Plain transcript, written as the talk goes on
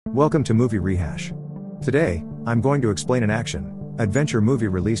Welcome to Movie Rehash. Today, I'm going to explain an action-adventure movie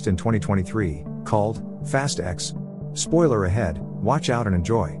released in 2023, called Fast X. Spoiler ahead, watch out and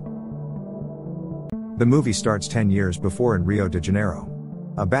enjoy. The movie starts 10 years before in Rio de Janeiro.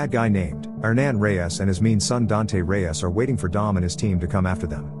 A bad guy named Hernan Reyes and his mean son Dante Reyes are waiting for Dom and his team to come after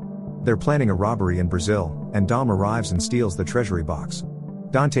them. They're planning a robbery in Brazil, and Dom arrives and steals the treasury box.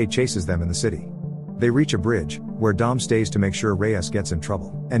 Dante chases them in the city. They reach a bridge, where Dom stays to make sure Reyes gets in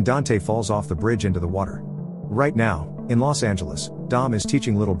trouble, and Dante falls off the bridge into the water. Right now, in Los Angeles, Dom is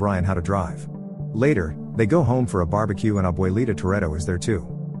teaching little Brian how to drive. Later, they go home for a barbecue and Abuelita Toretto is there too.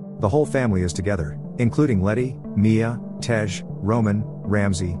 The whole family is together, including Letty, Mia, Tej, Roman,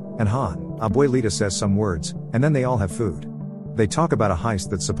 Ramsey, and Han. Abuelita says some words, and then they all have food. They talk about a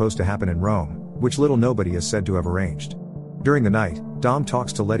heist that's supposed to happen in Rome, which little nobody is said to have arranged. During the night, Dom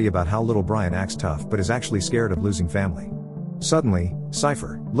talks to Letty about how little Brian acts tough but is actually scared of losing family. Suddenly,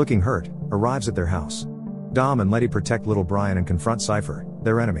 Cypher, looking hurt, arrives at their house. Dom and Letty protect little Brian and confront Cypher,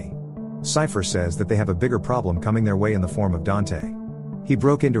 their enemy. Cypher says that they have a bigger problem coming their way in the form of Dante. He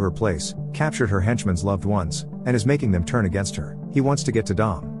broke into her place, captured her henchmen's loved ones, and is making them turn against her. He wants to get to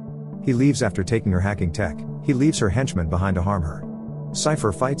Dom. He leaves after taking her hacking tech. He leaves her henchmen behind to harm her.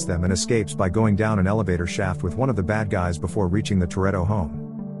 Cypher fights them and escapes by going down an elevator shaft with one of the bad guys before reaching the Toretto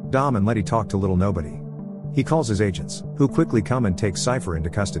home. Dom and Letty talk to little nobody. He calls his agents, who quickly come and take Cypher into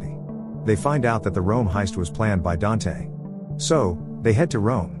custody. They find out that the Rome heist was planned by Dante. So, they head to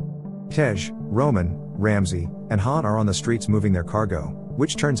Rome. Tej, Roman, Ramsey, and Han are on the streets moving their cargo,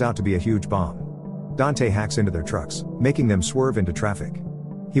 which turns out to be a huge bomb. Dante hacks into their trucks, making them swerve into traffic.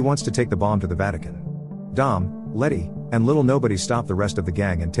 He wants to take the bomb to the Vatican. Dom, Letty, and little nobody stop the rest of the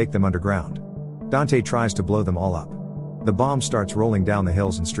gang and take them underground. Dante tries to blow them all up. The bomb starts rolling down the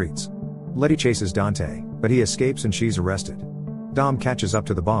hills and streets. Letty chases Dante, but he escapes and she's arrested. Dom catches up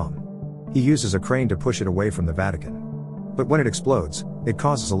to the bomb. He uses a crane to push it away from the Vatican. But when it explodes, it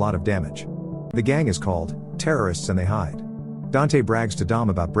causes a lot of damage. The gang is called terrorists and they hide. Dante brags to Dom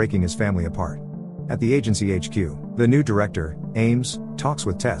about breaking his family apart. At the agency HQ, the new director, Ames, talks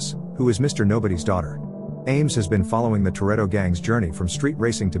with Tess, who is Mr. Nobody's daughter. Ames has been following the Toretto gang's journey from street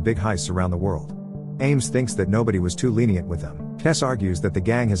racing to big heists around the world. Ames thinks that nobody was too lenient with them. Tess argues that the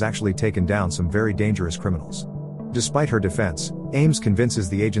gang has actually taken down some very dangerous criminals. Despite her defense, Ames convinces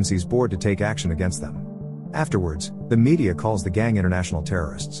the agency's board to take action against them. Afterwards, the media calls the gang international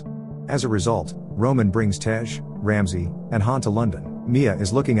terrorists. As a result, Roman brings Tej, Ramsey, and Han to London. Mia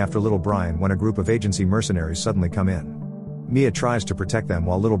is looking after little Brian when a group of agency mercenaries suddenly come in. Mia tries to protect them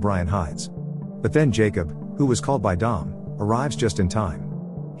while little Brian hides. But then Jacob, who was called by Dom, arrives just in time.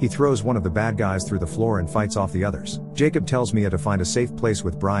 He throws one of the bad guys through the floor and fights off the others. Jacob tells Mia to find a safe place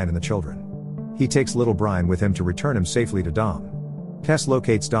with Brian and the children. He takes little Brian with him to return him safely to Dom. Tess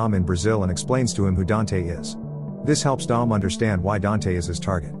locates Dom in Brazil and explains to him who Dante is. This helps Dom understand why Dante is his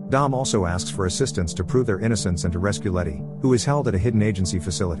target. Dom also asks for assistance to prove their innocence and to rescue Letty, who is held at a hidden agency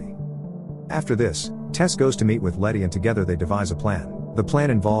facility. After this, Tess goes to meet with Letty and together they devise a plan. The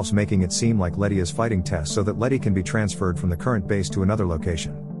plan involves making it seem like Letty is fighting Tess so that Letty can be transferred from the current base to another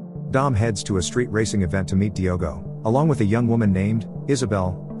location. Dom heads to a street racing event to meet Diogo, along with a young woman named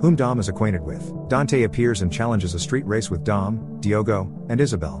Isabel, whom Dom is acquainted with. Dante appears and challenges a street race with Dom, Diogo, and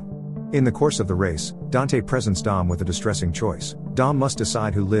Isabel. In the course of the race, Dante presents Dom with a distressing choice. Dom must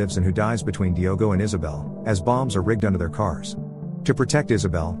decide who lives and who dies between Diogo and Isabel, as bombs are rigged under their cars. To protect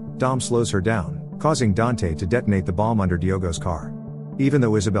Isabel, Dom slows her down, causing Dante to detonate the bomb under Diogo's car. Even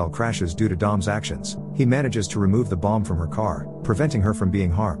though Isabel crashes due to Dom's actions, he manages to remove the bomb from her car, preventing her from being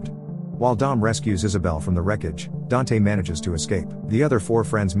harmed. While Dom rescues Isabel from the wreckage, Dante manages to escape. The other four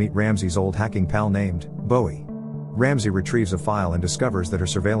friends meet Ramsey's old hacking pal named Bowie. Ramsey retrieves a file and discovers that her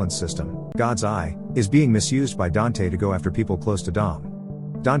surveillance system, God's Eye, is being misused by Dante to go after people close to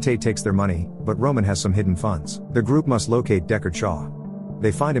Dom. Dante takes their money, but Roman has some hidden funds. The group must locate Deckard Shaw.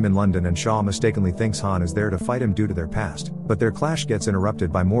 They find him in London and Shaw mistakenly thinks Han is there to fight him due to their past, but their clash gets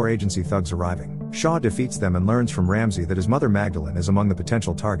interrupted by more agency thugs arriving. Shaw defeats them and learns from Ramsey that his mother Magdalene is among the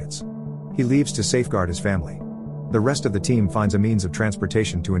potential targets. He leaves to safeguard his family. The rest of the team finds a means of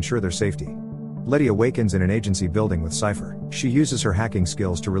transportation to ensure their safety. Letty awakens in an agency building with Cypher. She uses her hacking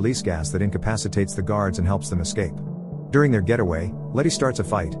skills to release gas that incapacitates the guards and helps them escape. During their getaway, Letty starts a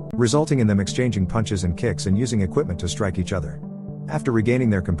fight, resulting in them exchanging punches and kicks and using equipment to strike each other. After regaining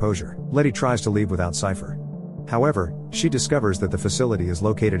their composure, Letty tries to leave without Cypher. However, she discovers that the facility is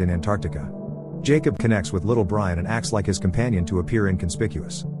located in Antarctica. Jacob connects with little Brian and acts like his companion to appear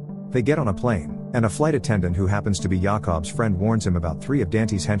inconspicuous. They get on a plane, and a flight attendant who happens to be Jakob's friend warns him about 3 of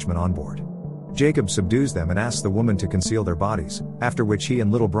Dante's henchmen on board. Jacob subdues them and asks the woman to conceal their bodies, after which he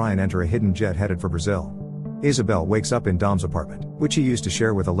and little Brian enter a hidden jet headed for Brazil. Isabel wakes up in Dom's apartment, which he used to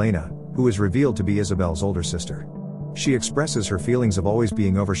share with Elena, who is revealed to be Isabel's older sister. She expresses her feelings of always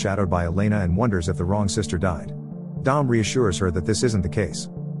being overshadowed by Elena and wonders if the wrong sister died. Dom reassures her that this isn't the case.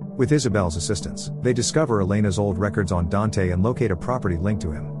 With Isabel's assistance, they discover Elena's old records on Dante and locate a property linked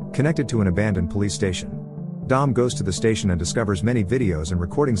to him, connected to an abandoned police station. Dom goes to the station and discovers many videos and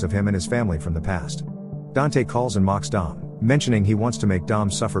recordings of him and his family from the past. Dante calls and mocks Dom, mentioning he wants to make Dom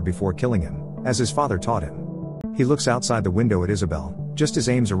suffer before killing him, as his father taught him. He looks outside the window at Isabel, just as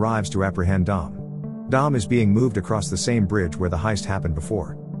Ames arrives to apprehend Dom. Dom is being moved across the same bridge where the heist happened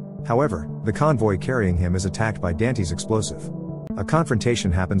before. However, the convoy carrying him is attacked by Dante's explosive. A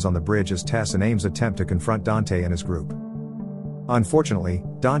confrontation happens on the bridge as Tess and Ames attempt to confront Dante and his group. Unfortunately,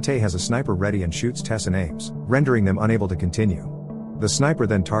 Dante has a sniper ready and shoots Tess and Ames, rendering them unable to continue. The sniper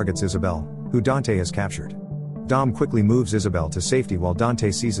then targets Isabel, who Dante has captured. Dom quickly moves Isabel to safety while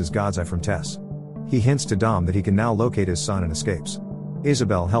Dante seizes God's eye from Tess. He hints to Dom that he can now locate his son and escapes.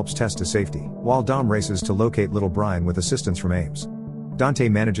 Isabel helps Tess to safety, while Dom races to locate little Brian with assistance from Ames. Dante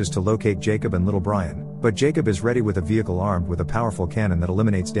manages to locate Jacob and little Brian, but Jacob is ready with a vehicle armed with a powerful cannon that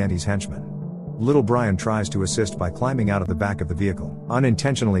eliminates Dante's henchmen. Little Brian tries to assist by climbing out of the back of the vehicle,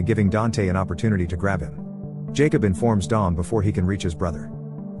 unintentionally giving Dante an opportunity to grab him. Jacob informs Dom before he can reach his brother.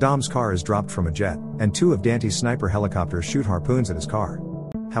 Dom's car is dropped from a jet, and two of Dante's sniper helicopters shoot harpoons at his car.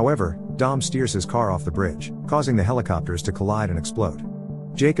 However, Dom steers his car off the bridge, causing the helicopters to collide and explode.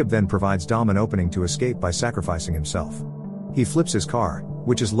 Jacob then provides Dom an opening to escape by sacrificing himself. He flips his car,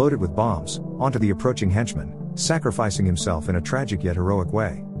 which is loaded with bombs, onto the approaching henchmen, sacrificing himself in a tragic yet heroic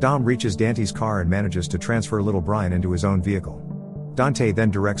way. Dom reaches Dante's car and manages to transfer little Brian into his own vehicle. Dante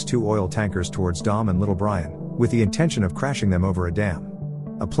then directs two oil tankers towards Dom and little Brian, with the intention of crashing them over a dam.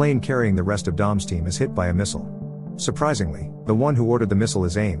 A plane carrying the rest of Dom's team is hit by a missile. Surprisingly, the one who ordered the missile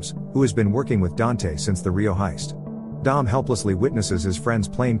is Ames, who has been working with Dante since the Rio heist. Dom helplessly witnesses his friend's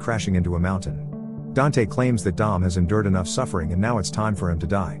plane crashing into a mountain. Dante claims that Dom has endured enough suffering and now it's time for him to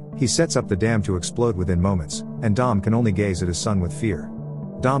die. He sets up the dam to explode within moments, and Dom can only gaze at his son with fear.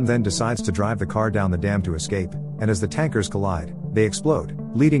 Dom then decides to drive the car down the dam to escape, and as the tankers collide, they explode,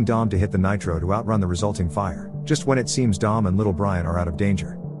 leading Dom to hit the nitro to outrun the resulting fire, just when it seems Dom and little Brian are out of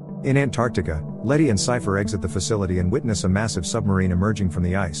danger. In Antarctica, Letty and Cypher exit the facility and witness a massive submarine emerging from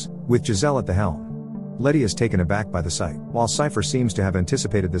the ice, with Giselle at the helm. Letty is taken aback by the sight, while Cypher seems to have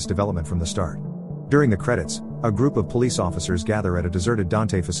anticipated this development from the start. During the credits, a group of police officers gather at a deserted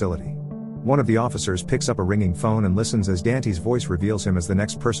Dante facility. One of the officers picks up a ringing phone and listens as Dante's voice reveals him as the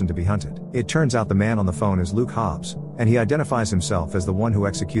next person to be hunted. It turns out the man on the phone is Luke Hobbs, and he identifies himself as the one who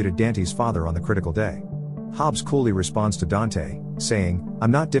executed Dante's father on the critical day. Hobbs coolly responds to Dante, saying,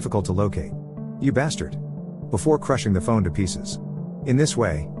 "I'm not difficult to locate. You bastard," before crushing the phone to pieces. In this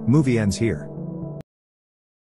way, movie ends here.